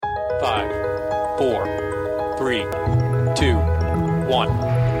5, 4, 3, 2, 1.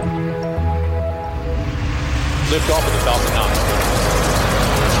 Lift off of the Falcon 9.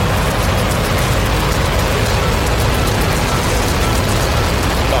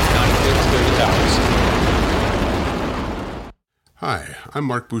 Falcon 9 clear the towers. Hi, I'm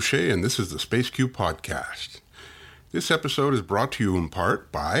Mark Boucher, and this is the SpaceQ Podcast. This episode is brought to you in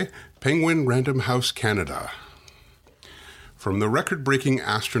part by Penguin Random House Canada. From the record-breaking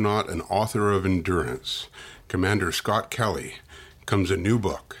astronaut and author of Endurance, Commander Scott Kelly, comes a new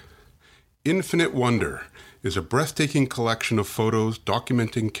book. Infinite Wonder is a breathtaking collection of photos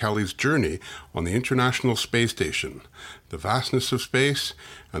documenting Kelly's journey on the International Space Station, the vastness of space,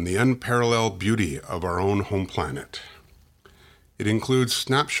 and the unparalleled beauty of our own home planet. It includes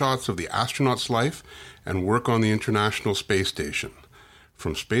snapshots of the astronaut's life and work on the International Space Station,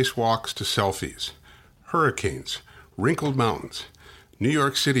 from spacewalks to selfies, hurricanes, wrinkled mountains, New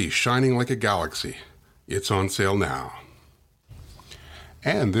York City shining like a galaxy. It's on sale now.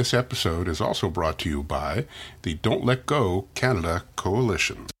 And this episode is also brought to you by the Don't Let Go Canada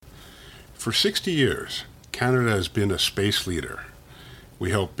Coalition. For 60 years, Canada has been a space leader.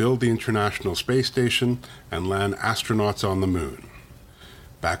 We helped build the International Space Station and land astronauts on the moon.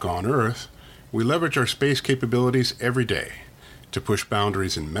 Back on Earth, we leverage our space capabilities every day to push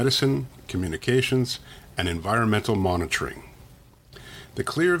boundaries in medicine, communications, and environmental monitoring. The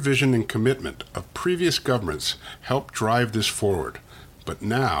clear vision and commitment of previous governments helped drive this forward, but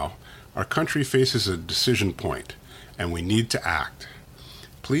now our country faces a decision point, and we need to act.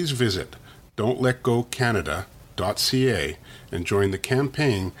 Please visit don'tletgocanada.ca and join the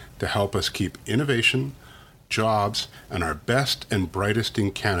campaign to help us keep innovation, jobs, and our best and brightest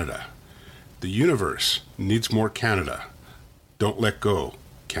in Canada. The universe needs more Canada. Don't let go,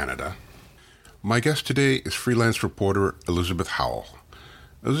 Canada. My guest today is freelance reporter Elizabeth Howell.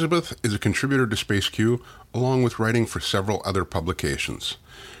 Elizabeth is a contributor to SpaceQ, along with writing for several other publications.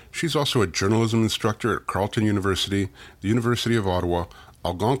 She's also a journalism instructor at Carleton University, the University of Ottawa,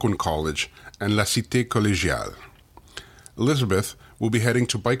 Algonquin College, and La Cité Collégiale. Elizabeth will be heading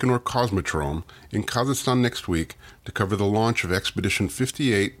to Baikonur Cosmodrome in Kazakhstan next week to cover the launch of Expedition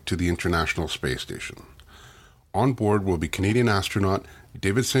 58 to the International Space Station. On board will be Canadian astronaut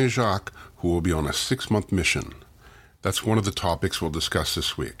David Saint-Jacques, who will be on a 6-month mission. That's one of the topics we'll discuss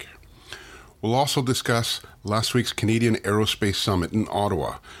this week. We'll also discuss last week's Canadian Aerospace Summit in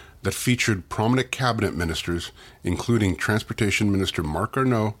Ottawa that featured prominent cabinet ministers, including Transportation Minister Marc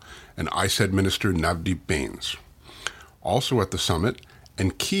Garneau and ISED Minister Navdeep Bains. Also at the summit,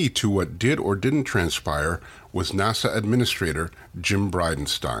 and key to what did or didn't transpire, was NASA Administrator Jim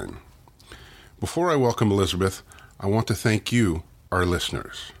Bridenstine. Before I welcome Elizabeth, I want to thank you, our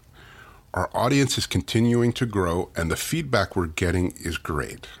listeners. Our audience is continuing to grow, and the feedback we're getting is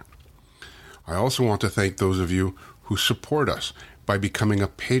great. I also want to thank those of you who support us by becoming a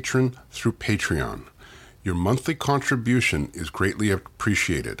patron through Patreon. Your monthly contribution is greatly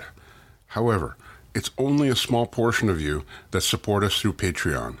appreciated. However, it's only a small portion of you that support us through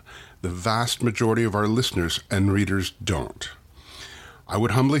Patreon. The vast majority of our listeners and readers don't. I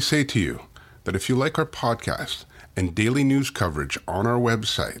would humbly say to you that if you like our podcast and daily news coverage on our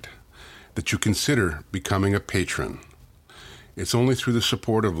website, that you consider becoming a patron. It's only through the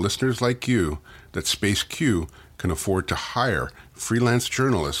support of listeners like you that SpaceQ can afford to hire freelance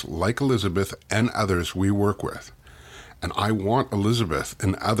journalists like Elizabeth and others we work with. And I want Elizabeth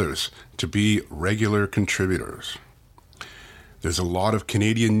and others to be regular contributors. There's a lot of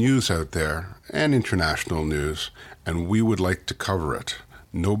Canadian news out there and international news, and we would like to cover it.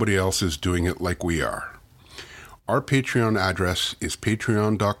 Nobody else is doing it like we are. Our Patreon address is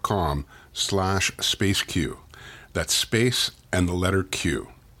patreon.com/spaceq. That's space and the letter Q.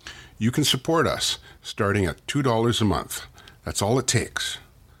 You can support us starting at $2 a month. That's all it takes.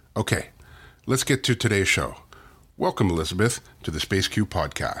 Okay, let's get to today's show. Welcome, Elizabeth, to the SpaceQ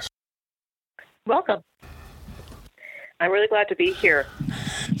Podcast. Welcome. I'm really glad to be here.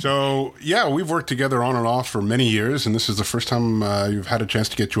 So, yeah, we've worked together on and off for many years, and this is the first time you've had a chance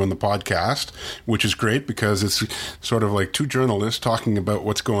to get you on the podcast, which is great because it's sort of like two journalists talking about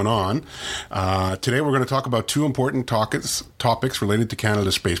what's going on. Today, we're going to talk about two important topics related to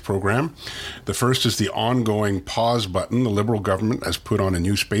Canada's space program. The first is the ongoing pause button the Liberal government has put on a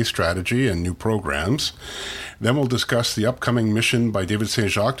new space strategy and new programs. Then we'll discuss the upcoming mission by David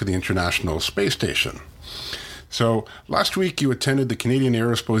Saint-Jacques to the International Space Station. So last week you attended the Canadian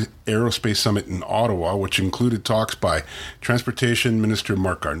Aerospace Summit in Ottawa, which included talks by Transportation Minister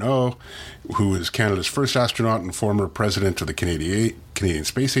Marc Garneau, who is Canada's first astronaut and former president of the Canadian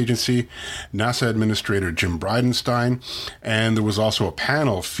Space Agency, NASA Administrator Jim Bridenstine, and there was also a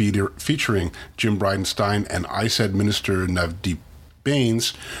panel featuring Jim Bridenstine and ICED Minister Navdeep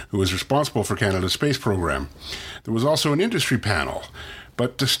Bains, who was responsible for Canada's space program. There was also an industry panel.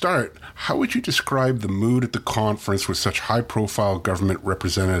 But to start, how would you describe the mood at the conference with such high-profile government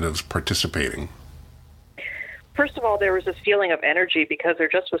representatives participating? First of all, there was this feeling of energy because there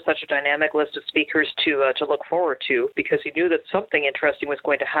just was such a dynamic list of speakers to look forward to, because you knew that something interesting was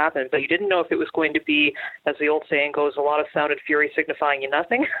going to happen, but you didn't know if it was going to be, as the old saying goes, a lot of sound and fury signifying you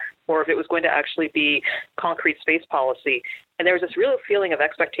nothing, or if it was going to actually be concrete space policy. And there was this real feeling of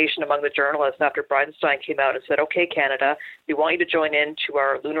expectation among the journalists after Bridenstine came out and said, okay, Canada, we want you to join in to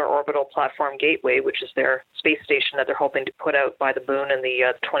our Lunar Orbital Platform Gateway, which is their space station that they're hoping to put out by the moon in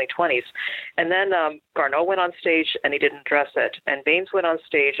the 2020s. And then Garneau went on stage and he didn't address it. And Bains went on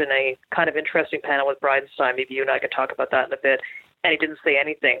stage in a kind of interesting panel with Bridenstine. Maybe you and I could talk about that in a bit. And he didn't say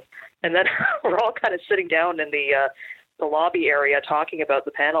anything. And then we're all kind of sitting down in the lobby area talking about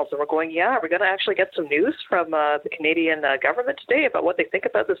the panels, and we're going, yeah, we're going to actually get some news from the Canadian government today about what they think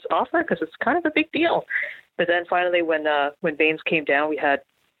about this offer, because it's kind of a big deal. But then finally, when Bains came down, we had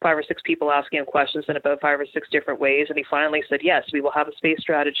 5 or 6 people asking him questions in about 5 or 6 different ways, and he finally said, yes, we will have a space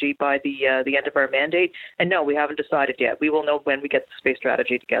strategy by the end of our mandate, and no, we haven't decided yet. We will know when we get the space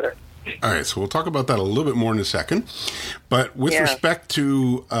strategy together. All right, so we'll talk about that a little bit more in a second. But with respect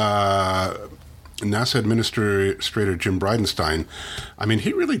to NASA Administrator Jim Bridenstine, I mean,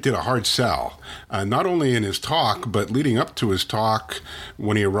 he really did a hard sell, not only in his talk, but leading up to his talk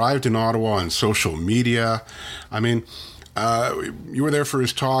when he arrived in Ottawa on social media. I mean, you were there for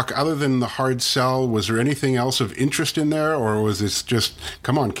his talk. Other than the hard sell, was there anything else of interest in there, or was this just,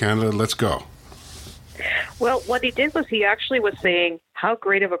 come on, Canada, let's go? Well, what he did was he actually was saying how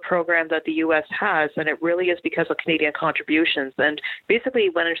great of a program that the U.S. has, and it really is because of Canadian contributions. And basically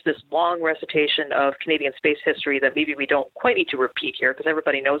went into this long recitation of Canadian space history that maybe we don't quite need to repeat here because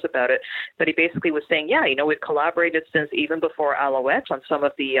everybody knows about it. But he basically was saying, yeah, you know, we've collaborated since even before Alouette on some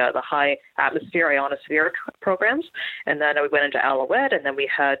of the high atmosphere ionospheric programs. And then we went into Alouette, and then we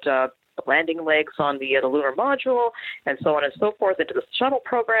had landing legs on the lunar module, and so on and so forth, into the shuttle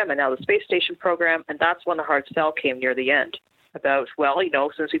program, and now the space station program. And that's when the hard sell came near the end about, well, you know,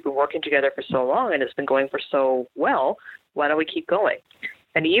 since we've been working together for so long and it's been going for so well, why don't we keep going?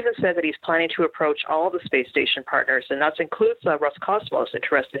 And he even said that he's planning to approach all the space station partners, and that includes Roscosmos,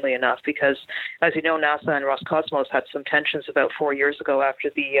 interestingly enough, because, as you know, NASA and Roscosmos had some tensions about 4 years ago after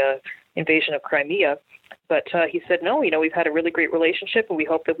the invasion of Crimea. But he said, no, you know, we've had a really great relationship, and we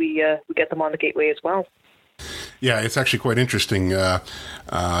hope that we get them on the gateway as well. Yeah, it's actually quite interesting.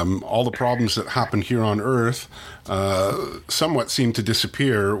 All the problems that happen here on Earth somewhat seem to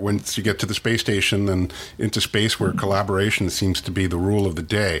disappear once you get to the space station and into space, where collaboration seems to be the rule of the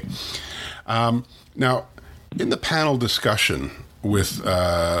day. Now, in the panel discussion with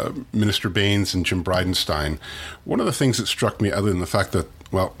Minister Bains and Jim Bridenstine, one of the things that struck me, other than the fact that,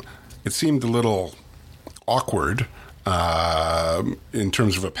 well, it seemed a little awkward in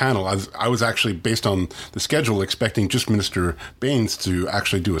terms of a panel. I was actually, based on the schedule, expecting just Minister Bains to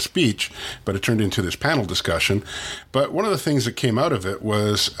actually do a speech, but it turned into this panel discussion. But one of the things that came out of it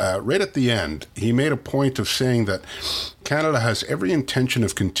was, right at the end, he made a point of saying that Canada has every intention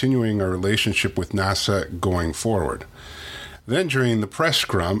of continuing our relationship with NASA going forward. Then during the press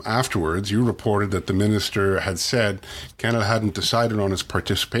scrum afterwards, you reported that the minister had said Canada hadn't decided on its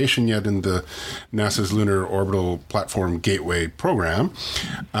participation yet in the NASA's Lunar Orbital Platform Gateway program.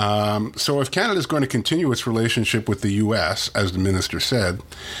 So if Canada is going to continue its relationship with the U.S., as the minister said,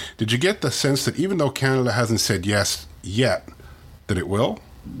 did you get the sense that even though Canada hasn't said yes yet, that it will?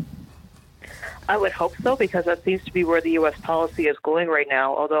 I would hope so, because that seems to be where the U.S. policy is going right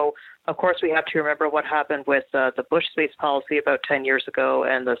now, although of course, we have to remember what happened with the Bush space policy about 10 years ago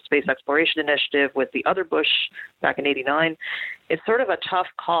and the Space Exploration Initiative with the other Bush back in 89. It's sort of a tough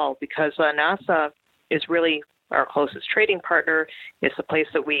call because NASA is really our closest trading partner. It's the place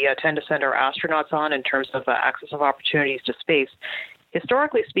that we tend to send our astronauts on in terms of access of opportunities to space.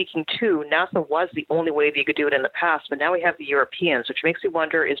 Historically speaking, too, NASA was the only way that you could do it in the past, but now we have the Europeans, which makes me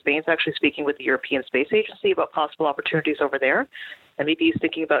wonder, is Bains actually speaking with the European Space Agency about possible opportunities over there? And maybe he's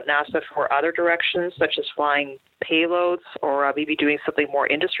thinking about NASA for other directions, such as flying payloads, or maybe doing something more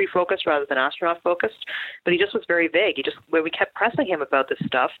industry-focused rather than astronaut-focused. But he just was very vague. When we kept pressing him about this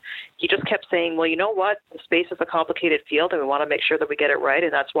stuff, he just kept saying, well, you know what? Space is a complicated field, and we want to make sure that we get it right,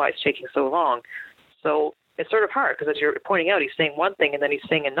 and that's why it's taking so long. So it's sort of hard because, as you're pointing out, he's saying one thing and then he's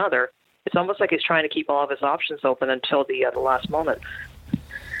saying another. It's almost like he's trying to keep all of his options open until the last moment.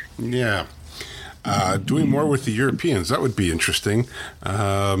 Yeah. Doing more with the Europeans, that would be interesting.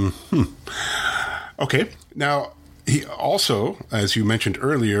 Okay. Now, he also, as you mentioned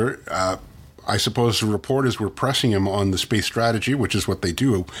earlier, I suppose the reporters were pressing him on the space strategy, which is what they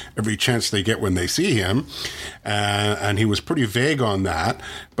do every chance they get when they see him. And he was pretty vague on that.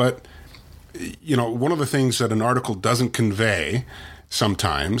 But, you know, one of the things that an article doesn't convey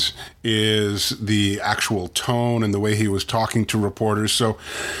sometimes is the actual tone and the way he was talking to reporters. So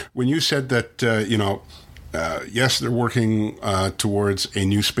when you said that, yes, they're working towards a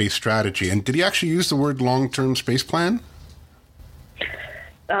new space strategy, and did he actually use the word long-term space plan?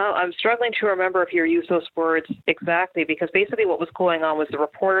 I'm struggling to remember if he used those words exactly, because basically what was going on was the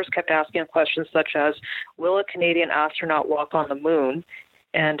reporters kept asking him questions such as, will a Canadian astronaut walk on the moon?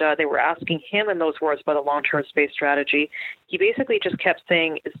 And they were asking him in those words about a long-term space strategy. He basically just kept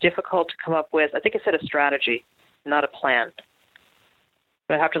saying it's difficult to come up with, I think it said a strategy, not a plan.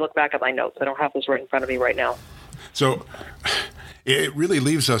 But I have to look back at my notes. I don't have those right in front of me right now. So it really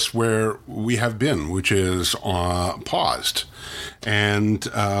leaves us where we have been, which is paused, and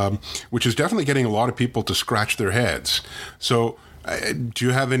which is definitely getting a lot of people to scratch their heads. So do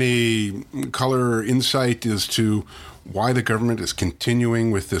you have any color or insight as to why the government is continuing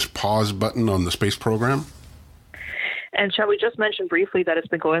with this pause button on the space program? And shall we just mention briefly that it's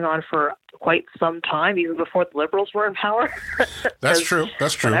been going on for quite some time, even before the Liberals were in power? That's true.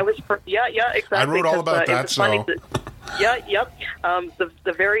 That's true. Yeah, exactly. I wrote all about that. So.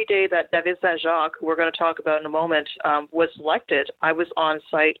 The very day that David Saint-Jacques, who we're going to talk about in a moment, was elected, I was on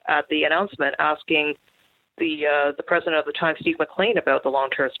site at the announcement asking the president of the time, Steve McLean, about the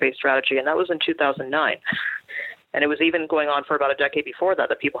long-term space strategy, and that was in 2009. And it was even going on for about a decade before that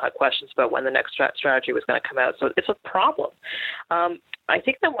people had questions about when the next strategy was going to come out. So it's a problem. I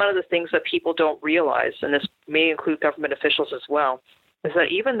think that one of the things that people don't realize, and this may include government officials as well, is that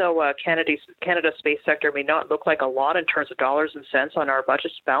even though Canada's space sector may not look like a lot in terms of dollars and cents on our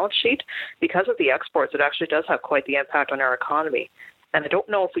budget balance sheet, because of the exports, it actually does have quite the impact on our economy. And I don't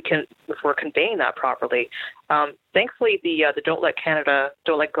know if we're conveying that properly. Thankfully, the Don't Let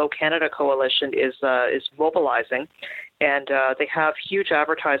Go Canada coalition is mobilizing, and they have huge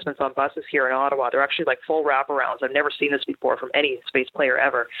advertisements on buses here in Ottawa. They're actually like full wraparounds. I've never seen this before from any space player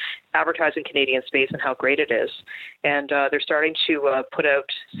ever, advertising Canadian space and how great it is. And they're starting to put out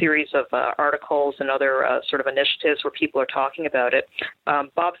series of articles and other sort of initiatives where people are talking about it.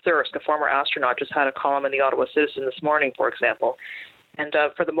 Bob Thirsk, a former astronaut, just had a column in the Ottawa Citizen this morning, for example. And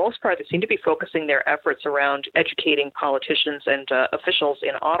for the most part, they seem to be focusing their efforts around educating politicians and officials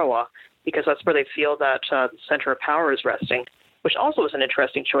in Ottawa, because that's where they feel that the center of power is resting, which also is an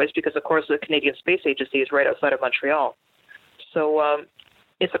interesting choice because, of course, the Canadian Space Agency is right outside of Montreal. So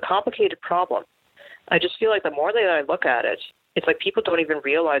it's a complicated problem. I just feel like the more that I look at it, it's like people don't even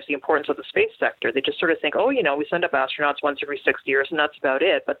realize the importance of the space sector. They just sort of think, we send up astronauts once every 6 years, and that's about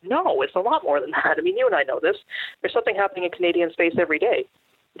it. But no, it's a lot more than that. I mean, you and I know this. There's something happening in Canadian space every day.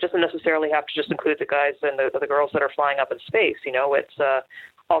 It doesn't necessarily have to just include the guys and the girls that are flying up in space. It's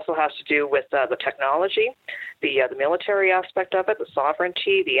also has to do with the technology, the military aspect of it, the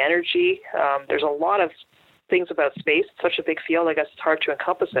sovereignty, the energy. There's a lot of things about space. It's such a big field, I guess it's hard to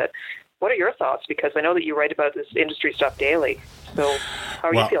encompass it. What are your thoughts? Because I know that you write about this industry stuff daily. So how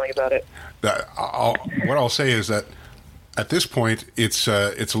are you feeling about it? What I'll say is that at this point, it's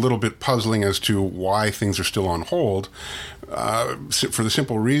a little bit puzzling as to why things are still on hold, for the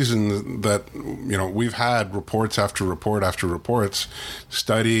simple reason that, we've had reports after report after reports,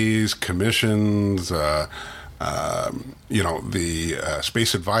 studies, commissions, the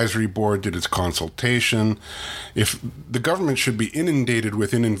Space Advisory Board did its consultation. If the government should be inundated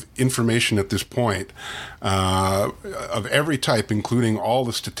with information at this point of every type, including all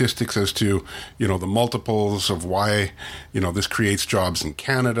the statistics as to, the multiples of why, this creates jobs in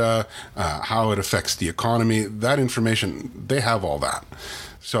Canada, how it affects the economy, that information, they have all that.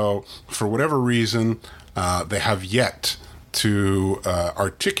 So for whatever reason, they have yet to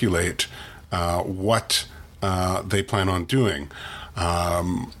articulate what they plan on doing.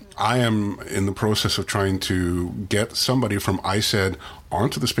 I am in the process of trying to get somebody from ISED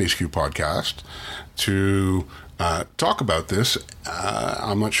onto the Space Q podcast to talk about this.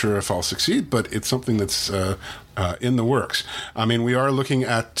 I'm not sure if I'll succeed, but it's something that's in the works. I mean, we are looking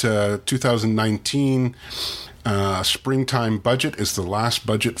at 2019 springtime budget is the last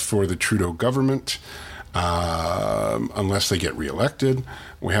budget for the Trudeau government, unless they get reelected.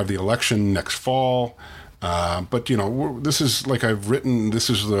 We have the election next fall. But this is like I've written.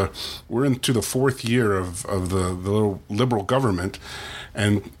 We're into the fourth year of the little Liberal government,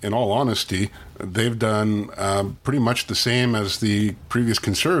 and in all honesty, they've done pretty much the same as the previous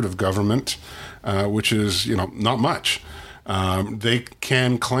Conservative government, which is not much. They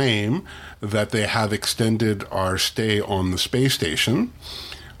can claim that they have extended our stay on the space station,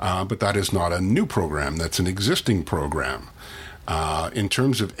 but that is not a new program. That's an existing program. In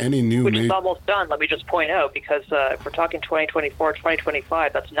terms of any new... Which is almost done, let me just point out, because if we're talking 2024,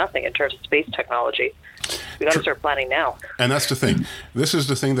 2025, that's nothing in terms of space technology. We got to start planning now. And that's the thing. This is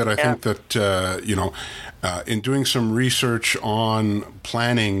the thing that I think that, in doing some research on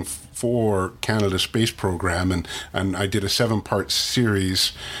planning for Canada's space program, and I did a 7-part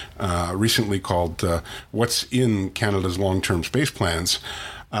series recently called What's in Canada's Long-Term Space Plans,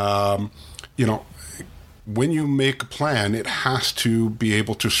 when you make a plan, it has to be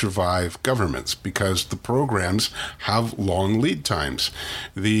able to survive governments because the programs have long lead times.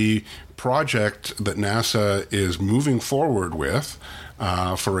 The project that NASA is moving forward with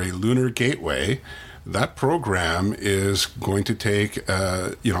for a lunar gateway, that program is going to take,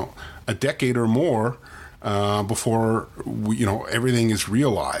 a decade or more before everything is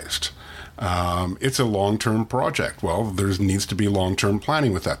realized. It's a long-term project. Well, there needs to be long-term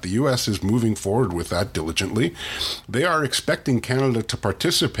planning with that. The U.S. is moving forward with that diligently. They are expecting Canada to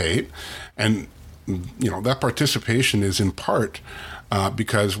participate, and that participation is in part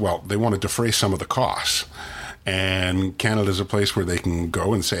because, they want to defray some of the costs. And Canada is a place where they can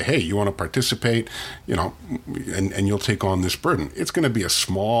go and say, hey, you want to participate, and you'll take on this burden. It's going to be a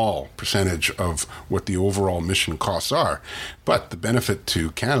small percentage of what the overall mission costs are, but the benefit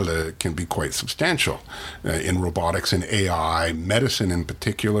to Canada can be quite substantial. In robotics and AI, medicine in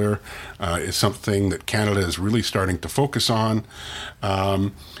particular is something that Canada is really starting to focus on.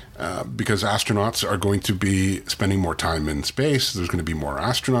 Because astronauts are going to be spending more time in space. There's going to be more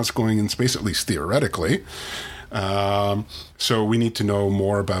astronauts going in space, at least theoretically. So we need to know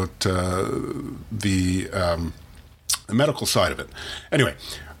more about the medical side of it. Anyway,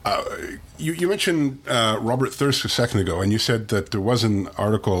 you mentioned Robert Thirsk a second ago, and you said that there was an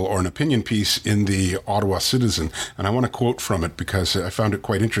article or an opinion piece in the Ottawa Citizen, and I want to quote from it because I found it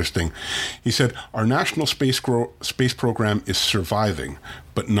quite interesting. He said, "Our national space program is surviving,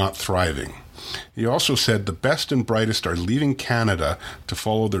 but not thriving." He also said the best and brightest are leaving Canada to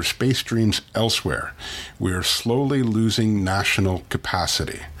follow their space dreams elsewhere. We are slowly losing national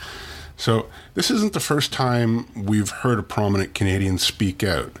capacity. So this isn't the first time we've heard a prominent Canadian speak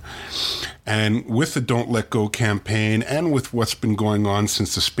out. And with the Don't Let Go campaign and with what's been going on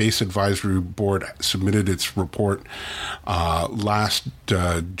since the Space Advisory Board submitted its report last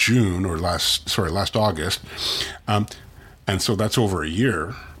August, and so that's over a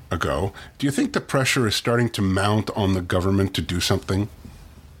year ago, do you think the pressure is starting to mount on the government to do something?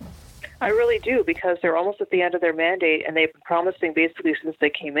 I really do, because they're almost at the end of their mandate, and they've been promising basically since they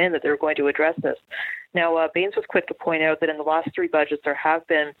came in that they were going to address this. Now, Baines was quick to point out that in the last 3 budgets, there have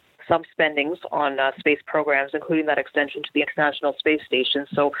been some spendings on space programs, including that extension to the International Space Station.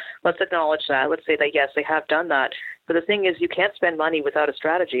 So let's acknowledge that. Let's say that, yes, they have done that. But the thing is, you can't spend money without a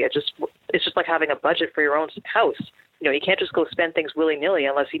strategy. It's just like having a budget for your own house. You can't just go spend things willy-nilly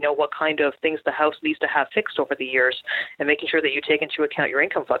unless you know what kind of things the house needs to have fixed over the years, and making sure that you take into account your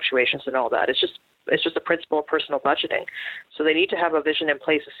income fluctuations and all that. It's just a principle of personal budgeting. So they need to have a vision in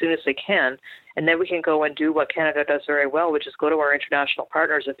place as soon as they can, and then we can go and do what Canada does very well, which is go to our international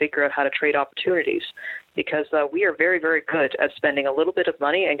partners and figure out how to trade opportunities, because we are very, very good at spending a little bit of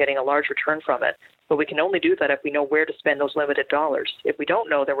money and getting a large return from it. But we can only do that if we know where to spend those limited dollars. If we don't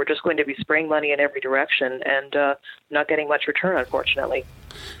know, then we're just going to be spraying money in every direction and not getting much return, unfortunately.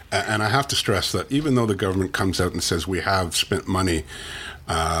 And I have to stress that even though the government comes out and says we have spent money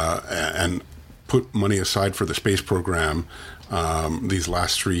and put money aside for the space program these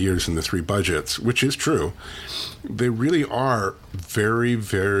last 3 years in the 3 budgets, which is true, they really are very,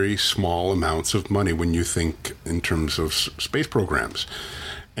 very small amounts of money when you think in terms of space programs.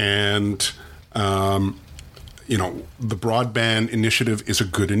 And the broadband initiative is a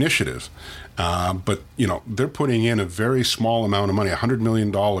good initiative, but they're putting in a very small amount of money, $100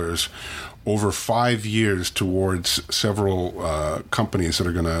 million over 5 years towards several companies that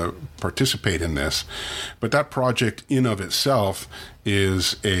are going to participate in this. But that project in of itself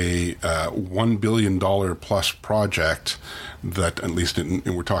is a $1 billion plus project that, at least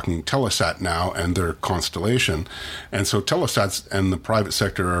we're talking Telesat now and their constellation. And so Telesat and the private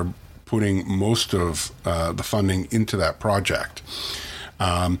sector are putting most of the funding into that project.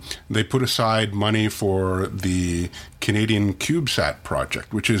 They put aside money for the Canadian CubeSat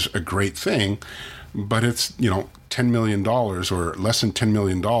project, which is a great thing, but it's, $10 million or less than $10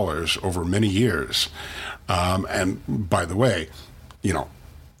 million over many years. And by the way,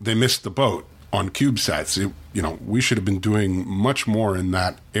 they missed the boat on CubeSats. We should have been doing much more in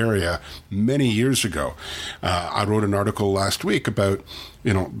that area many years ago. I wrote an article last week about,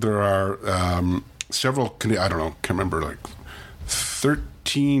 there are several, I don't know, can't remember, like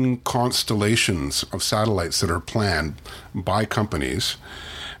 13 constellations of satellites that are planned by companies,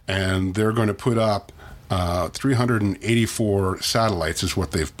 and they're going to put up 384 satellites is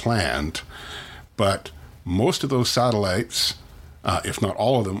what they've planned. But most of those satellites, if not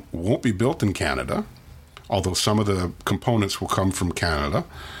all of them, won't be built in Canada, although some of the components will come from Canada.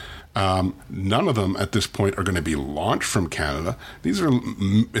 None of them at this point are going to be launched from Canada. These are,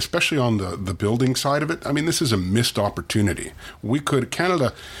 especially on the building side of it, this is a missed opportunity. We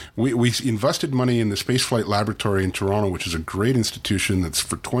invested money in the Spaceflight Laboratory in Toronto, which is a great institution that's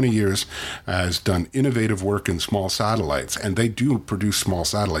for 20 years has done innovative work in small satellites. And they do produce small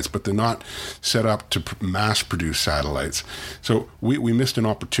satellites, but they're not set up to mass produce satellites. So we missed an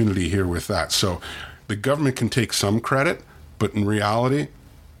opportunity here with that. So the government can take some credit, but in reality,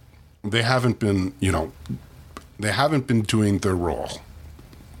 they haven't been doing their role.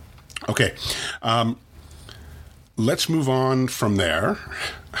 Okay, let's move on from there.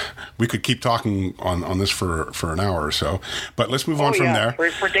 We could keep talking on this for an hour or so, but let's move on from there.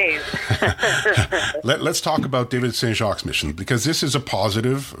 For days. Let's talk about David St. Jacques' mission, because this is a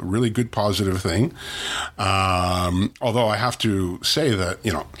positive, really good positive thing. Although I have to say that,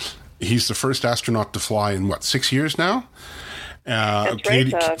 he's the first astronaut to fly in, 6 years now?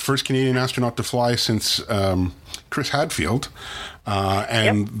 First Canadian astronaut to fly since Chris Hadfield.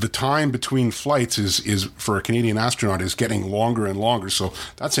 The time between flights is for a Canadian astronaut is getting longer and longer. So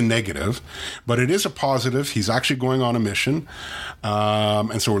that's a negative, but it is a positive. He's actually going on a mission.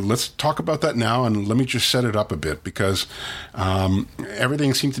 And so let's talk about that now. And let me just set it up a bit, because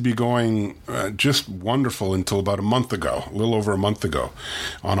everything seemed to be going just wonderful until about a little over a month ago.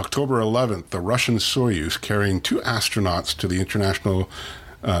 On October 11th, the Russian Soyuz, carrying 2 astronauts to the International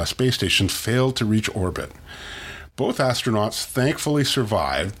Space Station, failed to reach orbit. Both astronauts thankfully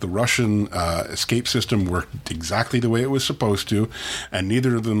survived. The Russian escape system worked exactly the way it was supposed to, and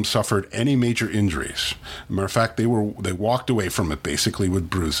neither of them suffered any major injuries. As a matter of fact, they walked away from it basically with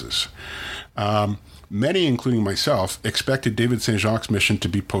bruises. Many, including myself, expected David St. Jacques' mission to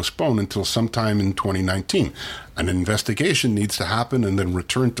be postponed until sometime in 2019. An investigation needs to happen, and then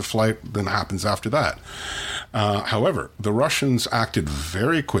return to flight then happens after that. However, the Russians acted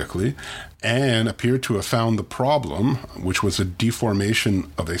very quickly and appeared to have found the problem, which was a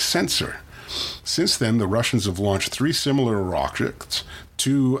deformation of a sensor. Since then, the Russians have launched 3 similar rockets,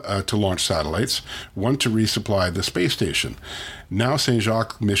 2 to launch satellites, 1 to resupply the space station. Now St.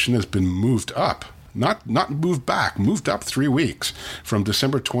 Jacques' mission has been moved up. Not moved back, moved up 3 weeks, from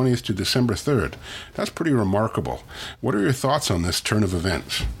December 20th to December 3rd. That's pretty remarkable. What are your thoughts on this turn of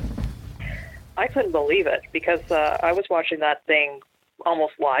events? I couldn't believe it, because I was watching that thing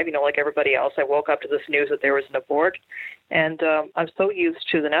almost live, like everybody else. I woke up to this news that there was an abort, and I'm so used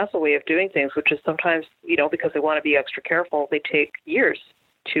to the NASA way of doing things, which is sometimes, because they want to be extra careful, they take years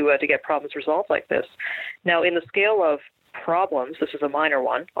to get problems resolved like this. Now, in the scale of problems, this is a minor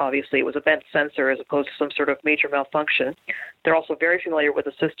one. Obviously, it was a bent sensor as opposed to some sort of major malfunction. They're also very familiar with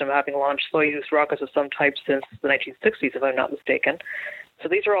the system, having launched Soyuz rockets of some type since the 1960s, if I'm not mistaken. So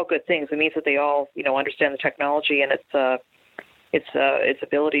these are all good things. It means that they all, understand the technology and its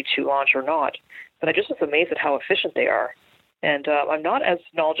ability to launch or not. But I just was amazed at how efficient they are. And I'm not as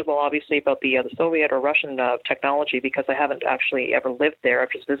knowledgeable, obviously, about the Soviet or Russian technology, because I haven't actually ever lived there.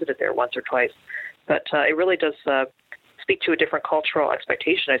 I've just visited there once or twice. But it really does speak to a different cultural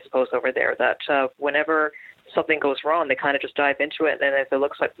expectation, I suppose, over there, that whenever something goes wrong, they kind of just dive into it, and if it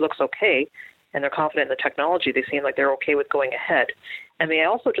looks okay, and they're confident in the technology, they seem like they're okay with going ahead. And they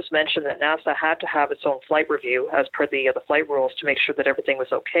also just mentioned that NASA had to have its own flight review as per the flight rules to make sure that everything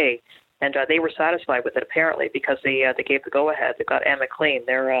was okay. And they were satisfied with it, apparently, because they gave the go-ahead. They've got Anne McLean,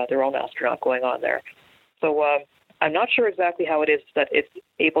 their own astronaut, going on there. So I'm not sure exactly how it is that it's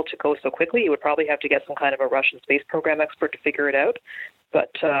able to go so quickly. You would probably have to get some kind of a Russian space program expert to figure it out.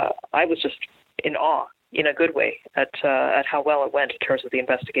 But I was just in awe, in a good way, at how well it went in terms of the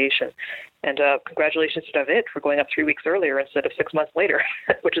investigation. And congratulations to David for going up 3 weeks earlier instead of 6 months later,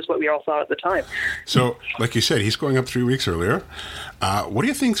 which is what we all thought at the time. So, like you said, he's going up 3 weeks earlier. What do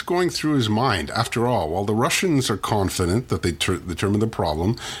you think's going through his mind? After all, while the Russians are confident that they determined the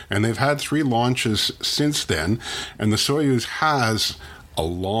problem, and they've had 3 launches since then, and the Soyuz has a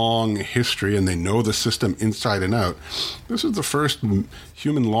long history and they know the system inside and out. This is the first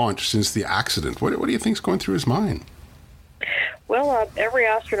human launch since the accident. What do you think is going through his mind? Well, every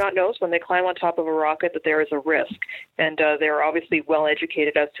astronaut knows when they climb on top of a rocket that there is a risk, and they're obviously well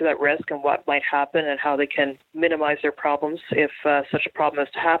educated as to that risk and what might happen and how they can minimize their problems if such a problem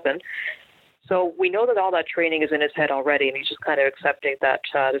is to happen. So we know that all that training is in his head already, and he's just kind of accepting that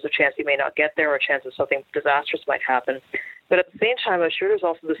there's a chance he may not get there or a chance that something disastrous might happen. But at the same time, I'm sure there's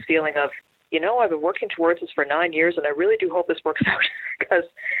also this feeling of, I've been working towards this for 9 years, and I really do hope this works out, because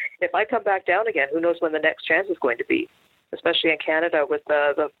if I come back down again, who knows when the next chance is going to be, especially in Canada with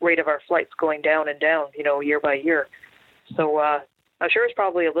the rate of our flights going down and down, year by year. So I'm sure it's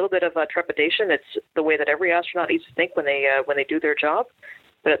probably a little bit of trepidation. It's the way that every astronaut needs to think when they do their job.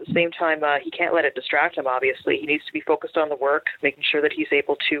 But at the same time, he can't let it distract him, obviously. He needs to be focused on the work, making sure that he's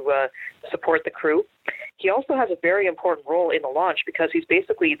able to support the crew. He also has a very important role in the launch because he's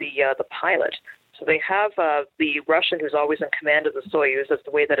basically the pilot. So they have the Russian who's always in command of the Soyuz. That's the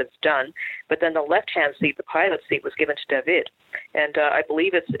way that it's done. But then the left-hand seat, the pilot seat, was given to David. And I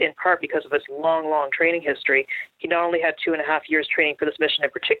believe it's in part because of his long, long training history. He not only had 2.5 years training for this mission in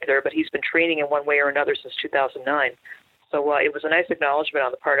particular, but he's been training in one way or another since 2009. So it was a nice acknowledgement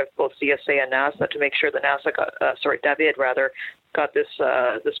on the part of both CSA and NASA to make sure that David got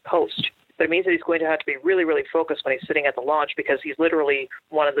this post. But it means that he's going to have to be really, really focused when he's sitting at the launch, because he's literally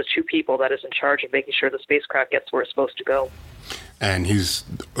one of the two people that is in charge of making sure the spacecraft gets where it's supposed to go. And he's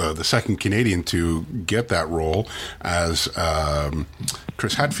the second Canadian to get that role, as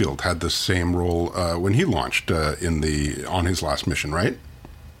Chris Hadfield had the same role when he launched on his last mission, right?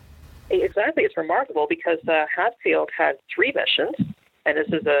 Exactly. It's remarkable because Hadfield had 3 missions, and this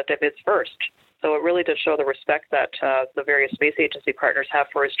is David's first. So it really does show the respect that the various space agency partners have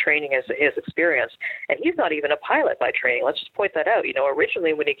for his training and his experience. And he's not even a pilot by training. Let's just point that out.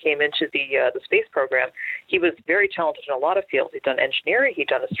 Originally when he came into the space program, he was very talented in a lot of fields. He'd done engineering, he'd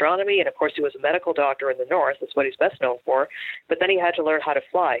done astronomy, and of course he was a medical doctor in the North. That's what he's best known for. But then he had to learn how to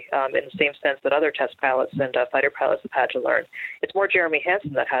fly in the same sense that other test pilots and fighter pilots have had to learn. It's more Jeremy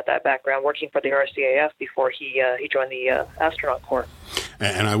Hansen that had that background working for the RCAF before he joined the astronaut corps.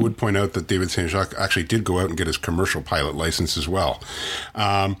 And I would point out that David St. Jacques actually did go out and get his commercial pilot license as well.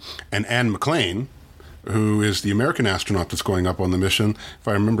 And Anne McLean, who is the American astronaut that's going up on the mission, if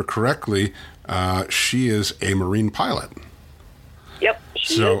I remember correctly, she is a Marine pilot. Yep.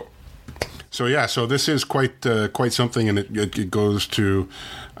 So this is quite something, and it goes to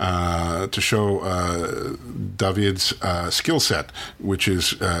show David's skill set, which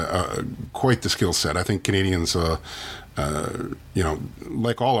is quite the skill set. I think Canadians,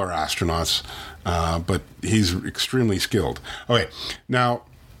 like all our astronauts, but he's extremely skilled. Okay, now,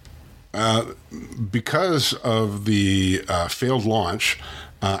 because of the failed launch,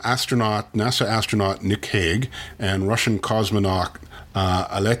 NASA astronaut Nick Hague and Russian cosmonaut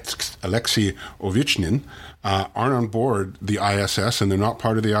Alexei Ovechkin aren't on board the ISS, and they're not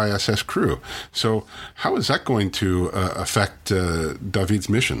part of the ISS crew. So how is that going to affect David's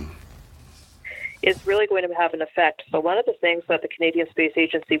mission? It's really going to have an effect. So one of the things that the Canadian Space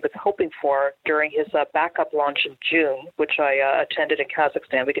Agency was hoping for during his backup launch in June, which I attended in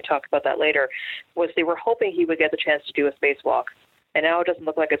Kazakhstan, we could talk about that later, was they were hoping he would get the chance to do a spacewalk. And now it doesn't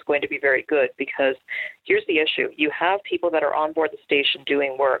look like it's going to be very good, because here's the issue. You have people that are on board the station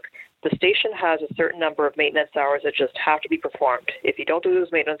doing work. The station has a certain number of maintenance hours that just have to be performed. If you don't do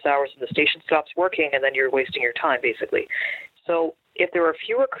those maintenance hours, then the station stops working, and then you're wasting your time, basically. So if there are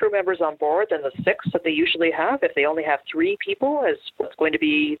fewer crew members on board than the 6 that they usually have, if they only have 3 people, as what's going to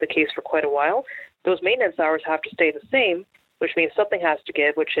be the case for quite a while, those maintenance hours have to stay the same, which means something has to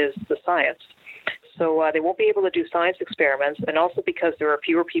give, which is the science. So they won't be able to do science experiments, and also because there are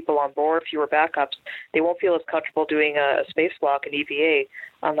fewer people on board, fewer backups, they won't feel as comfortable doing a spacewalk, an EVA,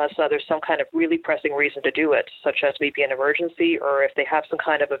 unless there's some kind of really pressing reason to do it, such as maybe an emergency, or if they have some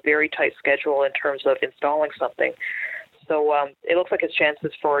kind of a very tight schedule in terms of installing something. So it looks like his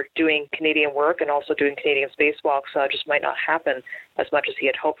chances for doing Canadian work and also doing Canadian spacewalks just might not happen as much as he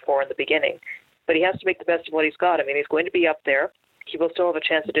had hoped for in the beginning. But he has to make the best of what he's got. I mean, he's going to be up there. He will still have a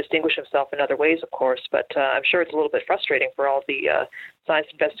chance to distinguish himself in other ways, of course, but I'm sure it's a little bit frustrating for all the science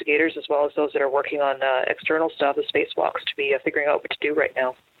investigators as well as those that are working on external stuff, the spacewalks, to be figuring out what to do right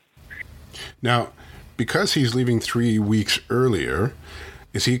now. Now, because he's leaving 3 weeks earlier,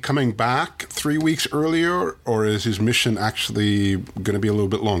 is he coming back 3 weeks earlier, or is his mission actually going to be a little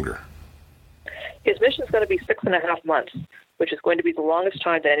bit longer? His mission is going to be 6.5 months, which is going to be the longest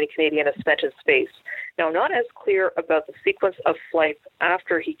time that any Canadian has spent in space. Now, I'm not as clear about the sequence of flights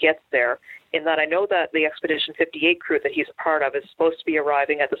after he gets there. in that I know that the Expedition 58 crew that he's a part of is supposed to be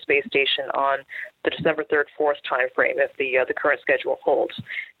arriving at the space station on the December 3rd, 4th time frame if the current schedule holds.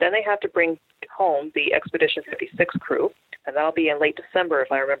 Then they have to bring home the Expedition 56 crew, and that'll be in late December if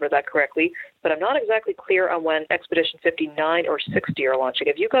I remember that correctly. But I'm not exactly clear on when Expedition 59 or 60 are launching.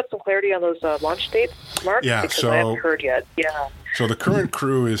 Have you got some clarity on those launch dates, Mark? Yeah, because I haven't heard yet. Yeah. So the current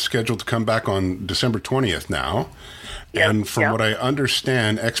crew is scheduled to come back on December 20th now. Yep, and from what I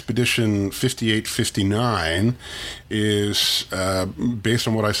understand, Expedition 5859 is, based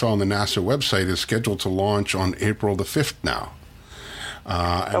on what I saw on the NASA website, is scheduled to launch on April the 5th now.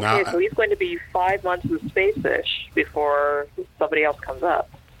 So he's going to be 5 months in space-ish before somebody else comes up.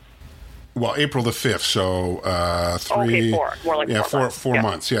 Well, April the 5th, so 4. More like 4 months. Four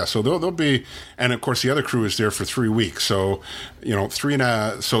months, yeah. So they'll be, and of course the other crew is there for 3 weeks. So,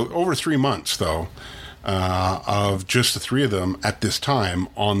 so over 3 months, though, of just the three of them at this time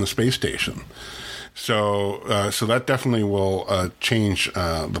on the space station. So that definitely will change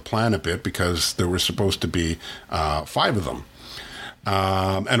the plan a bit because there were supposed to be 5 of them.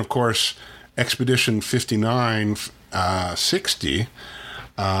 And of course, Expedition 5960,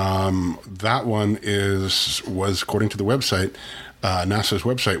 that one was according to the website, NASA's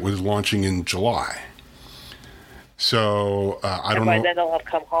website, was launching in July. So I don't know. And by then they'll have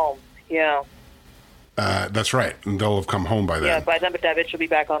come home. Yeah. That's right. And they'll have come home by then. Yeah, by then David should be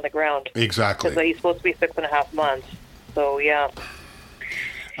back on the ground. Exactly. Because he's supposed to be 6.5 months. So, yeah.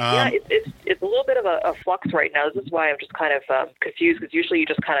 It's a little bit of a flux right now. This is why I'm just kind of confused, because usually you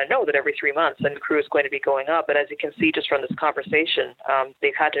just kind of know that every 3 months the crew is going to be going up. But as you can see just from this conversation,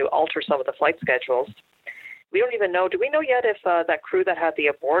 they've had to alter some of the flight schedules. We don't even know. Do we know yet if that crew that had the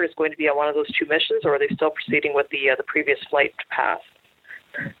abort is going to be on one of those 2 missions, or are they still proceeding with the previous flight path?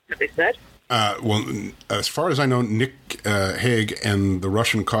 Have they said? Well, as far as I know, Nick Hague and the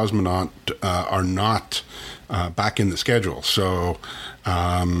Russian cosmonaut are not back in the schedule. So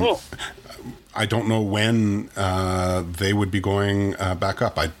I don't know when they would be going back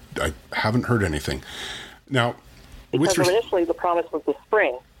up. I haven't heard anything. Now, because initially the promise was the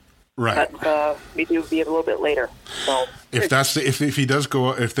spring. Right. But we do be a little bit later. So if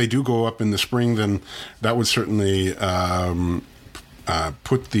they do go up in the spring, then that would certainly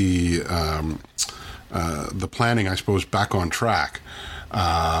put the planning, I suppose, back on track.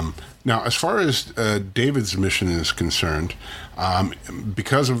 Now, as far as David's mission is concerned,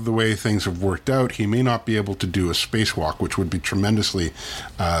 because of the way things have worked out, he may not be able to do a spacewalk, which would be tremendously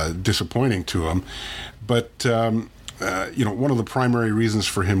disappointing to him. But one of the primary reasons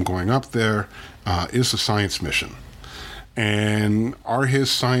for him going up there is the science mission. And are his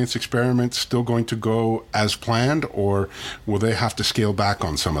science experiments still going to go as planned, or will they have to scale back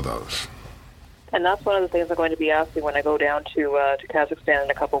on some of those? And that's one of the things I'm going to be asking when I go down to Kazakhstan in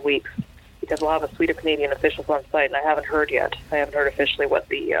a couple of weeks, because we'll have a suite of Canadian officials on site, and I haven't heard yet. I haven't heard officially what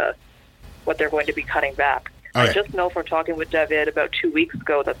they're going to be cutting back. Okay. I just know from talking with David about 2 weeks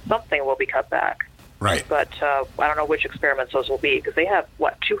ago that something will be cut back. Right. But I don't know which experiments those will be, because they have,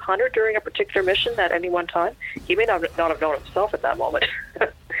 200 during a particular mission at any one time? He may not have known himself at that moment.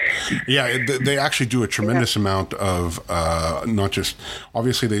 Yeah, they actually do a tremendous amount of, not just,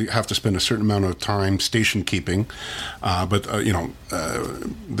 obviously they have to spend a certain amount of time station keeping, but,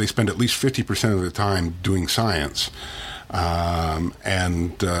 they spend at least 50% of the time doing science.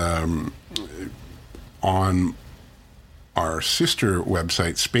 And on our sister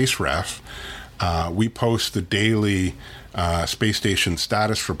website, SpaceRef, we post the daily space station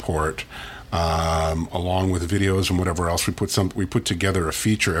status report along with videos and whatever else. We put together a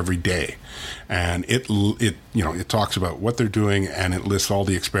feature every day, and it talks about what they're doing, and it lists all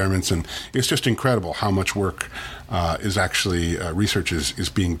the experiments, and it's just incredible how much work is actually research is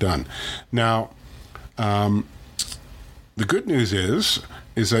being done. Now, the good news is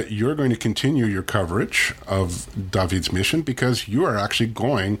that you're going to continue your coverage of David's mission, because you are actually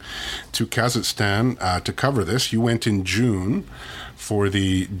going to Kazakhstan to cover this. You went in June for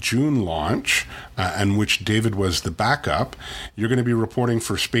the June launch, and which David was the backup. You're going to be reporting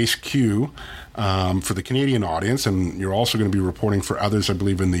for Space Q for the Canadian audience, and you're also going to be reporting for others, I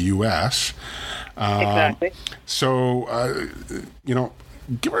believe, in the U.S. Exactly. So,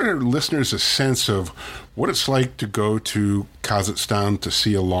 give our listeners a sense of what it's like to go to Kazakhstan to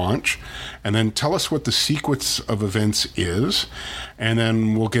see a launch, and then tell us what the sequence of events is, and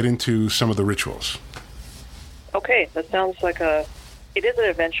then we'll get into some of the rituals. Okay, that sounds like it is an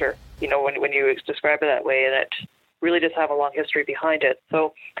adventure, when you describe it that way, and it really does have a long history behind it.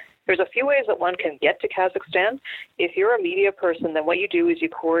 So there's a few ways that one can get to Kazakhstan. If you're a media person, then what you do is you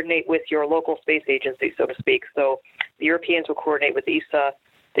coordinate with your local space agency, so to speak. So the Europeans will coordinate with ESA,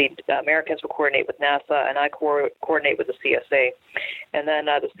 The Americans will coordinate with NASA, and I coordinate with the CSA. And then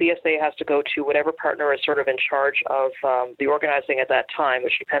the CSA has to go to whatever partner is sort of in charge of the organizing at that time,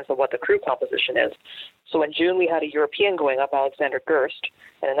 which depends on what the crew composition is. So in June, we had a European going up, Alexander Gerst,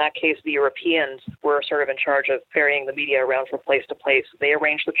 and in that case, the Europeans were sort of in charge of ferrying the media around from place to place. They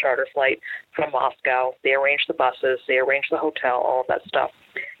arranged the charter flight from Moscow. They arranged the buses. They arranged the hotel, all of that stuff.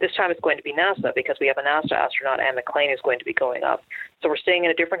 This time it's going to be NASA because we have a NASA astronaut, Anne McClain, who's going to be going up. So we're staying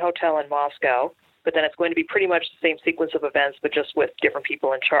in a different hotel in Moscow, but then it's going to be pretty much the same sequence of events, but just with different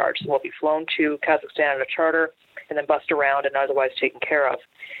people in charge. So we'll be flown to Kazakhstan in a charter and then bussed around and otherwise taken care of.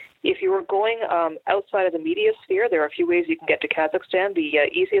 If you were going outside of the media sphere, there are a few ways you can get to Kazakhstan. The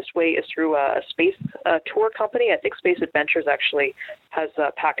easiest way is through a space tour company. I think Space Adventures actually has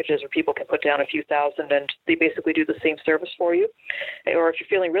packages where people can put down a few thousand, and they basically do the same service for you. Or if you're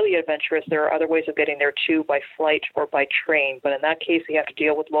feeling really adventurous, there are other ways of getting there too, by flight or by train. But in that case, you have to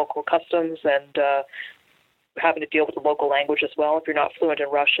deal with local customs and having to deal with the local language as well. If you're not fluent in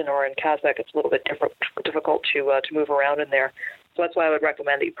Russian or in Kazakh, it's a little bit difficult to move around in there. So that's why I would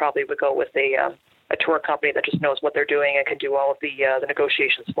recommend that you probably would go with a tour company that just knows what they're doing and can do all of the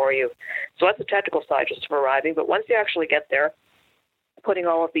negotiations for you. So that's the technical side just of arriving. But once you actually get there, putting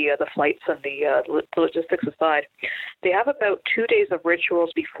all of the flights and the logistics aside, they have about 2 days of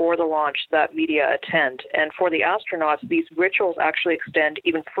rituals before the launch that media attend. And for the astronauts, these rituals actually extend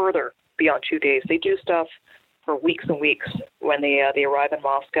even further beyond 2 days. They do stuff for weeks and weeks when they arrive in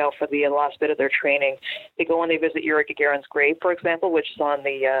Moscow for the last bit of their training. They go and they visit Yuri Gagarin's grave, for example, which is on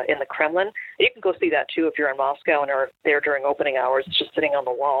in the Kremlin. You can go see that too if you're in Moscow and are there during opening hours. It's just sitting on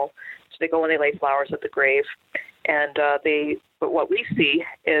the wall. So they go and they lay flowers at the grave. And but what we see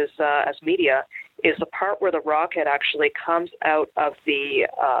is as media is the part where the rocket actually comes out of the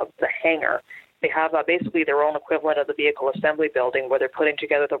hangar. They have basically their own equivalent of the vehicle assembly building where they're putting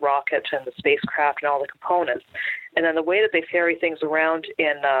together the rocket and the spacecraft and all the components. And then the way that they ferry things around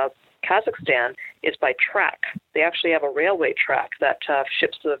in Kazakhstan is by track. They actually have a railway track that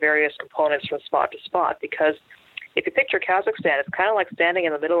ships the various components from spot to spot, because if you picture Kazakhstan, it's kind of like standing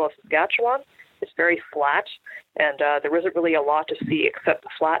in the middle of Saskatchewan. It's very flat, and there isn't really a lot to see except the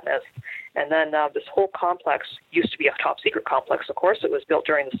flatness. And then this whole complex used to be a top-secret complex. Of course, it was built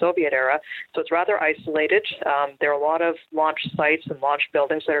during the Soviet era, so it's rather isolated. There are a lot of launch sites and launch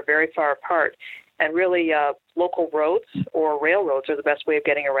buildings that are very far apart, and really local roads or railroads are the best way of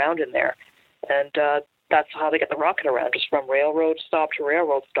getting around in there. And that's how they get the rocket around, just from railroad stop to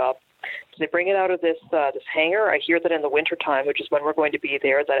railroad stop. So they bring it out of this hangar. I hear that in the wintertime, which is when we're going to be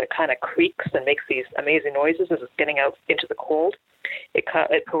there, that it kind of creaks and makes these amazing noises as it's getting out into the cold. It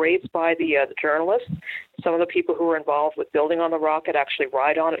parades by the journalists. Some of the people who are involved with building on the rocket actually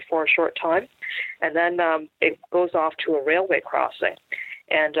ride on it for a short time. And then it goes off to a railway crossing.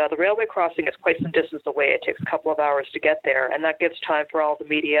 And the railway crossing is quite some distance away. It takes a couple of hours to get there, and that gives time for all the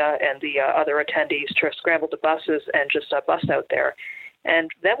media and the other attendees to scramble to buses and just bus out there.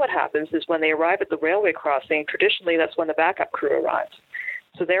 And then what happens is when they arrive at the railway crossing, traditionally that's when the backup crew arrives.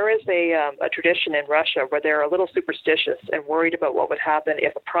 So there is a tradition in Russia where they're a little superstitious and worried about what would happen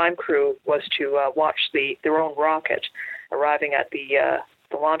if a prime crew was to watch their own rocket arriving at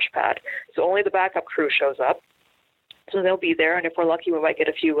the launch pad. So only the backup crew shows up. So they'll be there, and if we're lucky, we might get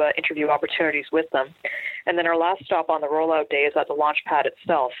a few interview opportunities with them. And then our last stop on the rollout day is at the launch pad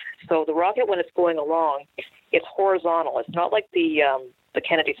itself. So the rocket, when it's going along, it's horizontal. It's not like the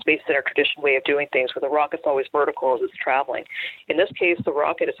Kennedy Space Center tradition way of doing things where the rocket's always vertical as it's traveling. In this case, the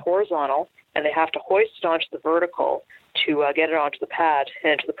rocket is horizontal, and they have to hoist it onto the vertical to get it onto the pad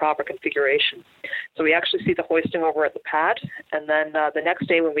and into the proper configuration. So we actually see the hoisting over at the pad, and then the next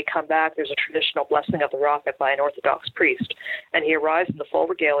day when we come back, there's a traditional blessing of the rocket by an Orthodox priest. And he arrives in the full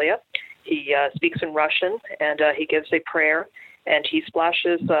regalia. He speaks in Russian, and he gives a prayer, and he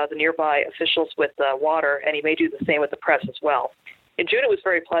splashes the nearby officials with water, and he may do the same with the press as well. In June, it was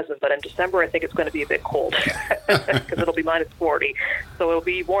very pleasant, but in December, I think it's going to be a bit cold because it'll be minus 40. So it'll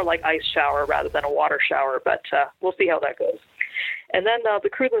be more like ice shower rather than a water shower, but we'll see how that goes. And then the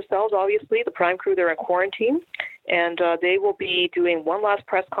crew themselves, obviously, the prime crew, they're in quarantine, and they will be doing one last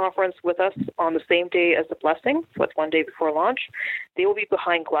press conference with us on the same day as the blessing, so it's one day before launch. They will be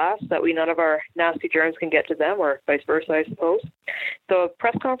behind glass, that way none of our nasty germs can get to them, or vice versa, I suppose. The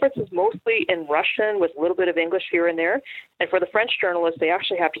press conference is mostly in Russian with a little bit of English here and there. And for the French journalists, they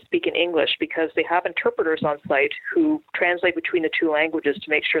actually have to speak in English because they have interpreters on site who translate between the two languages to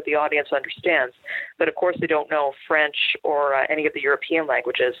make sure the audience understands. But of course, they don't know French or any of the European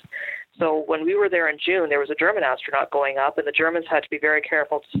languages. So when we were there in June, there was a German astronaut going up, and the Germans had to be very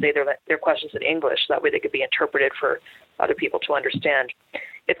careful to say their questions in English. That way they could be interpreted for other people to understand.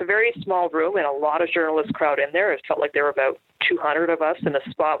 It's a very small room, and a lot of journalists crowd in there. It felt like there were about 200 of us in a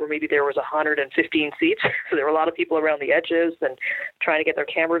spot where maybe there was 115 seats. So there were a lot of people around the edges and trying to get their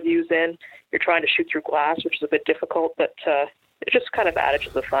camera views in. You're trying to shoot through glass, which is a bit difficult, but it just kind of added to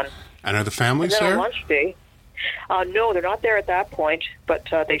the fun. And are the families there? On launch day, no, they're not there at that point, but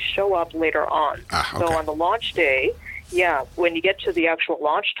they show up later on. Okay. So on the launch day, when you get to the actual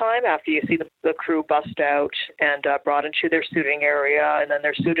launch time, after you see the crew bust out and brought into their suiting area, and then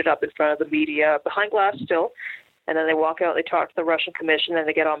they're suited up in front of the media, behind glass still, and then they walk out, they talk to the Russian Commission, and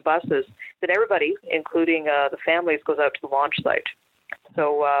they get on buses. Then everybody, including the families, goes out to the launch site.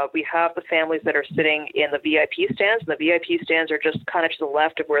 So we have the families that are sitting in the VIP stands, and the VIP stands are just kind of to the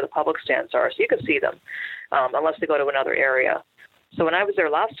left of where the public stands are, so you can see them, unless they go to another area. So when I was there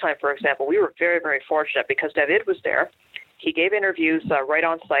last time, for example, we were very, very fortunate because David was there. He gave interviews right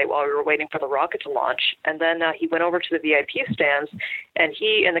on site while we were waiting for the rocket to launch, and then he went over to the VIP stands, and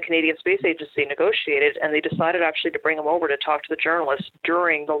he and the Canadian Space Agency negotiated, and they decided actually to bring him over to talk to the journalists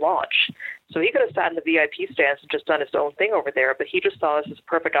during the launch. So he could have sat in the VIP stands and just done his own thing over there, but he just saw this as a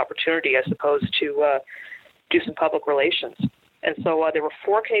perfect opportunity, I suppose, to do some public relations. And so there were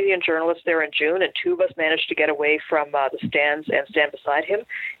 4 Canadian journalists there in June, and 2 of us managed to get away from the stands and stand beside him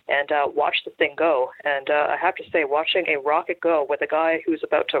and watch the thing go. And I have to say, watching a rocket go with a guy who's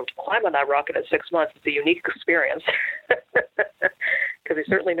about to climb on that rocket at 6 months is a unique experience because he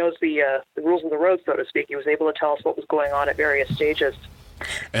certainly knows the rules of the road, so to speak. He was able to tell us what was going on at various stages.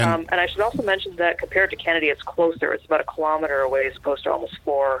 And I should also mention that compared to Kennedy, it's closer. It's about 1 kilometer away as opposed to almost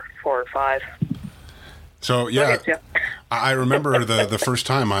 4 or 5. So, I remember the first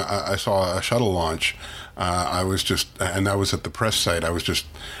time I saw a shuttle launch, I was just, and that was at the press site, I was just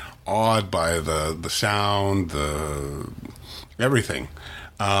awed by the sound, everything.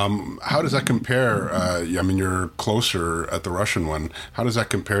 How does that compare? I mean, you're closer at the Russian one. How does that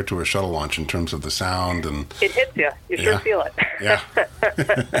compare to a shuttle launch in terms of the sound? And it hits you. You sure feel it. Yeah.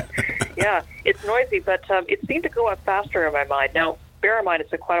 Yeah, it's noisy, but it seemed to go up faster in my mind. Now, bear in mind, it's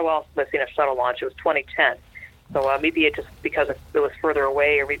been quite a while since I've seen a shuttle launch. It was 2010. So maybe it just because it was further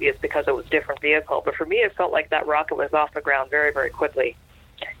away, or maybe it's because it was a different vehicle. But for me, it felt like that rocket was off the ground very, very quickly.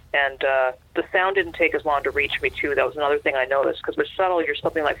 And the sound didn't take as long to reach me, too. That was another thing I noticed, because with shuttle, you're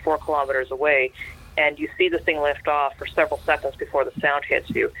something like 4 kilometers away, and you see the thing lift off for several seconds before the sound hits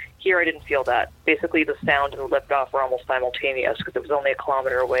you. Here, I didn't feel that. Basically, the sound and the lift-off were almost simultaneous, because it was only 1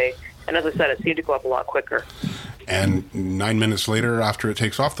 kilometer away. And as I said, it seemed to go up a lot quicker. And 9 minutes later, after it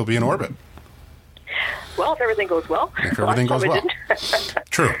takes off, they'll be in orbit. Well, if everything goes well. If everything goes well.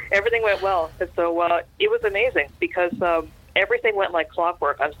 True. Everything went well. And so it was amazing because everything went like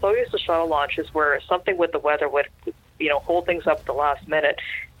clockwork. I'm so used to shuttle launches where something with the weather would, hold things up at the last minute.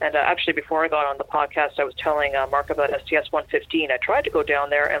 And actually, before I got on the podcast, I was telling Mark about STS-115. I tried to go down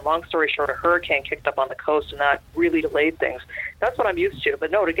there, and long story short, a hurricane kicked up on the coast, and that really delayed things. That's what I'm used to.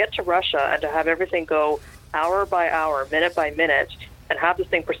 But no, to get to Russia and to have everything go hour by hour, minute by minute, and have this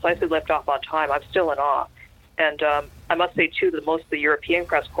thing precisely lift off on time, I'm still in awe. And I must say, too, that most of the European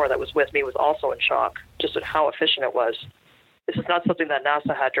press corps that was with me was also in shock, just at how efficient it was. This is not something that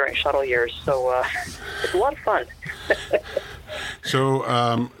NASA had during shuttle years, so it's a lot of fun.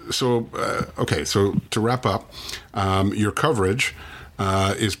 Okay, so to wrap up, your coverage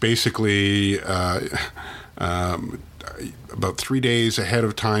is basically about 3 days ahead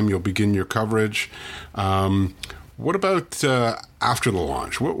of time you'll begin your coverage. What about after the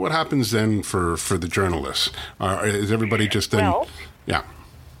launch? What happens then for the journalists? Is everybody just then? Well, yeah.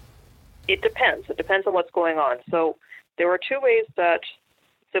 It depends. It depends on what's going on. So there are 2 ways that,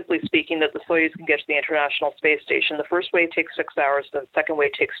 simply speaking, that the Soyuz can get to the International Space Station. The first way takes 6 hours. The second way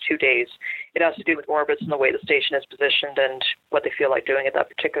takes 2 days. It has to do with orbits and the way the station is positioned and what they feel like doing at that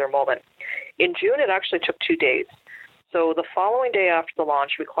particular moment. In June, it actually took 2 days. So the following day after the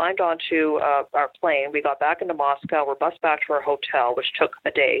launch, we climbed onto our plane. We got back into Moscow. We're bused back to our hotel, which took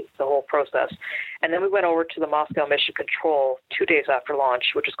a day, the whole process. And then we went over to the Moscow Mission Control 2 days after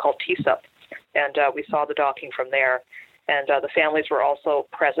launch, which is called TSUP. And we saw the docking from there. And the families were also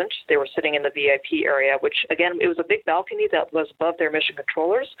present. They were sitting in the VIP area, which, again, it was a big balcony that was above their mission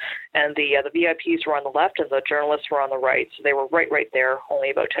controllers. And the VIPs were on the left and the journalists were on the right. So they were right there, only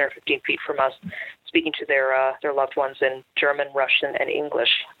about 10 or 15 feet from us, speaking to their loved ones in German, Russian, and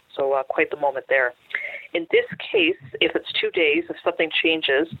English. So quite the moment there. In this case, if it's 2 days, if something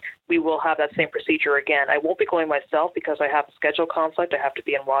changes, we will have that same procedure again. I won't be going myself because I have a schedule conflict. I have to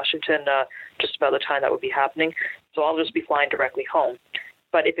be in Washington just about the time that would be happening. So I'll just be flying directly home.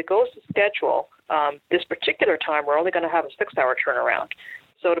 But if it goes to schedule, this particular time, we're only going to have a 6-hour turnaround.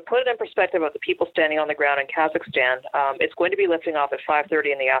 So to put it in perspective of the people standing on the ground in Kazakhstan, it's going to be lifting off at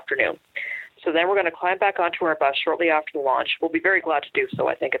 5:30 in the afternoon. So then we're going to climb back onto our bus shortly after the launch. We'll be very glad to do so.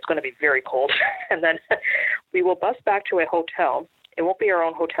 I think it's going to be very cold. And then we will bus back to a hotel. It won't be our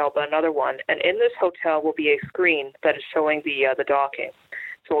own hotel, but another one. And in this hotel will be a screen that is showing the docking.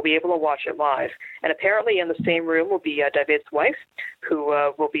 So we'll be able to watch it live. And apparently in the same room will be David's wife, who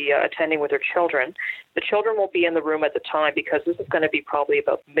will be attending with her children. The children won't be in the room at the time because this is going to be probably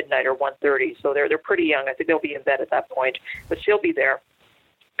about midnight or 1:30. So they're pretty young. I think they'll be in bed at that point. But she'll be there.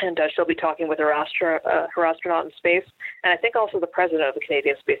 And she'll be talking with her astronaut in space. And I think also the president of the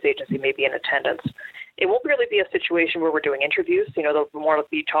Canadian Space Agency may be in attendance. It won't really be a situation where we're doing interviews. They'll more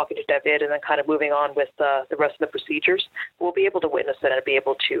be talking to David and then kind of moving on with the rest of the procedures. We'll be able to witness it and be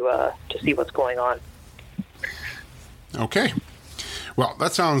able to see what's going on. Okay. Well,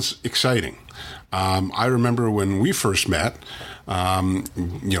 that sounds exciting. I remember when we first met,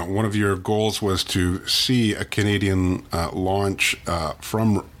 one of your goals was to see a Canadian launch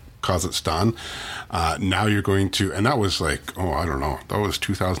from Kazakhstan. Now you're going to, and that was like, I don't know, that was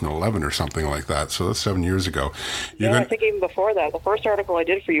 2011 or something like that. So that's 7 years ago. I think even before that. The first article I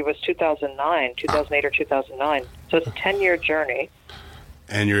did for you was 2008 or 2009. So it's a 10-year journey.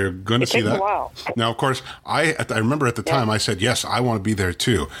 And you're going to see that? It takes a while. Now, of course, I remember at the time I said, yes, I want to be there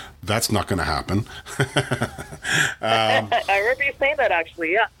too. That's not going to happen. I remember you saying that,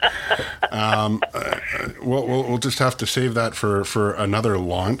 actually, yeah. We'll just have to save that for another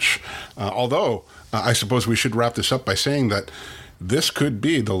launch. Although, I suppose we should wrap this up by saying that this could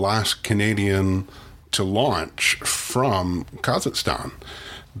be the last Canadian to launch from Kazakhstan.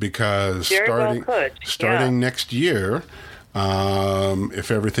 Because starting next year,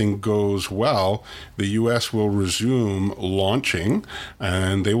 if everything goes well, the U.S. will resume launching,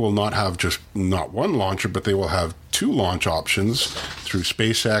 and they will not have not one launcher, but they will have 2 launch options through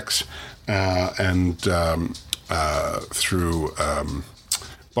SpaceX and through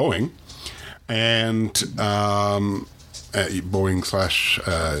Boeing, and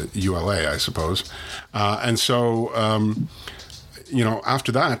Boeing/ULA, I suppose. And so...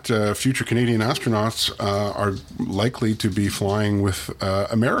 after that, future Canadian astronauts are likely to be flying with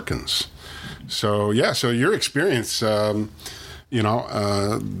Americans. So your experience,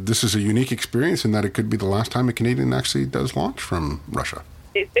 this is a unique experience in that it could be the last time a Canadian actually does launch from Russia.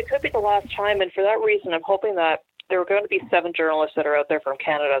 It could be the last time, and for that reason, I'm hoping that there are going to be 7 journalists that are out there from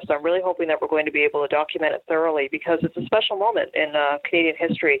Canada, so I'm really hoping that we're going to be able to document it thoroughly because it's a special moment in Canadian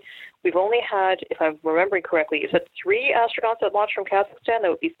history. We've only had, if I'm remembering correctly, you said 3 astronauts that launched from Kazakhstan. That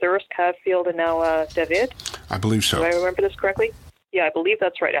would be Thurst, Cadfield, and now David? I believe so. Do I remember this correctly? Yeah, I believe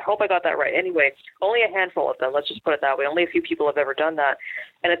that's right. I hope I got that right. Anyway, only a handful of them. Let's just put it that way. Only a few people have ever done that.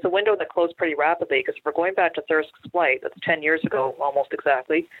 And it's a window that closed pretty rapidly because if we're going back to Thirst's flight, that's 10 years ago, almost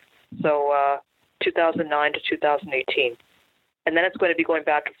exactly. So 2009 to 2018. And then it's going to be going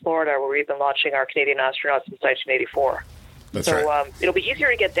back to Florida where we've been launching our Canadian astronauts since 1984. That's right. It'll be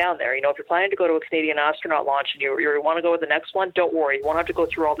easier to get down there. If you're planning to go to a Canadian astronaut launch and you want to go to the next one, don't worry. You won't have to go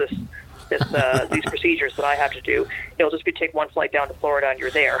through all these procedures that I have to do. It'll just be take one flight down to Florida and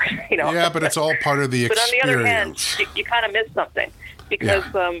you're there. Yeah, but it's all part of the experience. But on the other hand, you kind of miss something because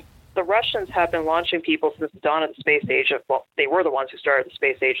the Russians have been launching people since the dawn of the space age. They were the ones who started the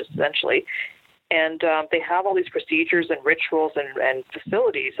space age, essentially. And they have all these procedures and rituals and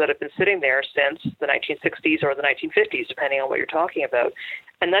facilities that have been sitting there since the 1960s or the 1950s, depending on what you're talking about.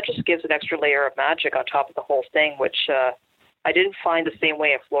 And that just gives an extra layer of magic on top of the whole thing, which I didn't find the same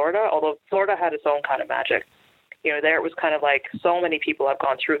way in Florida, although Florida had its own kind of magic. There it was kind of like so many people have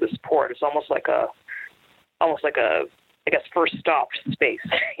gone through this port. It's almost like a I guess, first stop to space,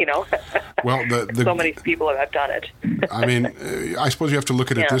 Well, so many people have done it. I mean, I suppose you have to look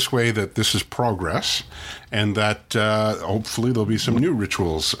at it this way, that this is progress, and that hopefully there'll be some new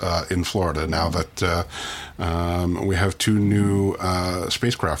rituals in Florida now that we have 2 new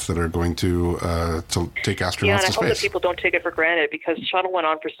spacecraft that are going to take astronauts to space. Yeah, and I hope that people don't take it for granted because the shuttle went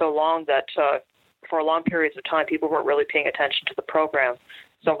on for so long that for long periods of time, people weren't really paying attention to the program.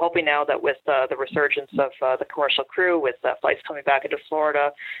 So I'm hoping now that with the resurgence of the commercial crew, with flights coming back into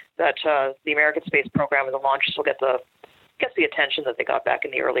Florida, that the American space program and the launches will get the attention that they got back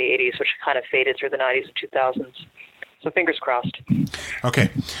in the early 80s, which kind of faded through the 90s and 2000s. So fingers crossed. Okay.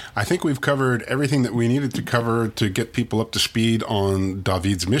 I think we've covered everything that we needed to cover to get people up to speed on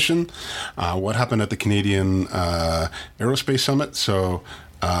David's mission, what happened at the Canadian Aerospace Summit. So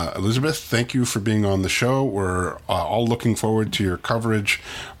Elizabeth, thank you for being on the show. We're all looking forward to your coverage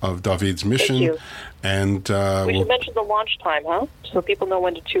of David's mission. Thank you. And we should mention the launch time, huh? So people know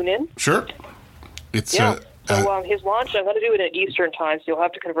when to tune in. Sure. It's So his launch, I'm going to do it at Eastern time, so you'll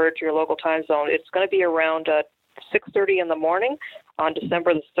have to convert to your local time zone. It's going to be around 6:30 in the morning on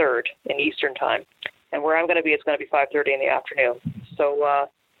December the 3rd in Eastern time. And where I'm going to be, it's going to be 5:30 in the afternoon. So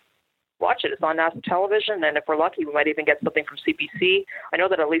watch it. It's on national television, and if we're lucky, we might even get something from CBC. I know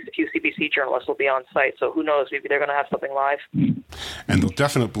that at least a few CBC journalists will be on site, so who knows? Maybe they're going to have something live. And they'll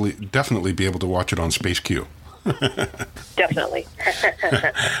definitely be able to watch it on Space Q. Definitely.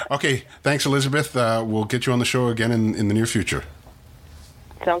 Okay, thanks, Elizabeth. We'll get you on the show again in the near future.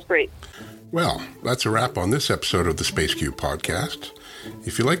 Sounds great. Well, that's a wrap on this episode of the Space Q podcast.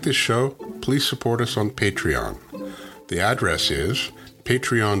 If you like this show, please support us on Patreon. The address is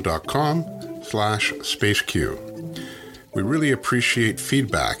patreon.com/spaceq. We really appreciate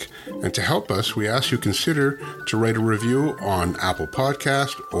feedback, and to help us, we ask you consider to write a review on Apple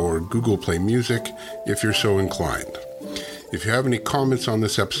Podcast or Google Play Music if you're so inclined. If you have any comments on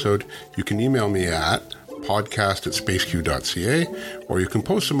this episode, you can email me at podcast@spaceq.ca, or you can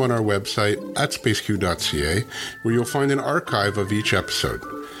post them on our website at spaceq.ca, where you'll find an archive of each episode.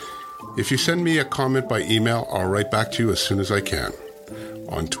 If you send me a comment by email, I'll write back to you as soon as I can.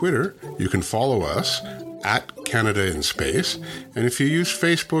 On Twitter, you can follow us at Canada in Space, and if you use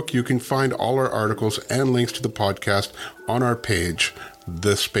Facebook, you can find all our articles and links to the podcast on our page,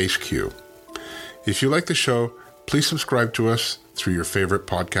 The Space Q. If you like the show, please subscribe to us through your favorite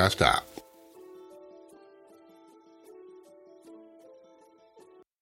podcast app.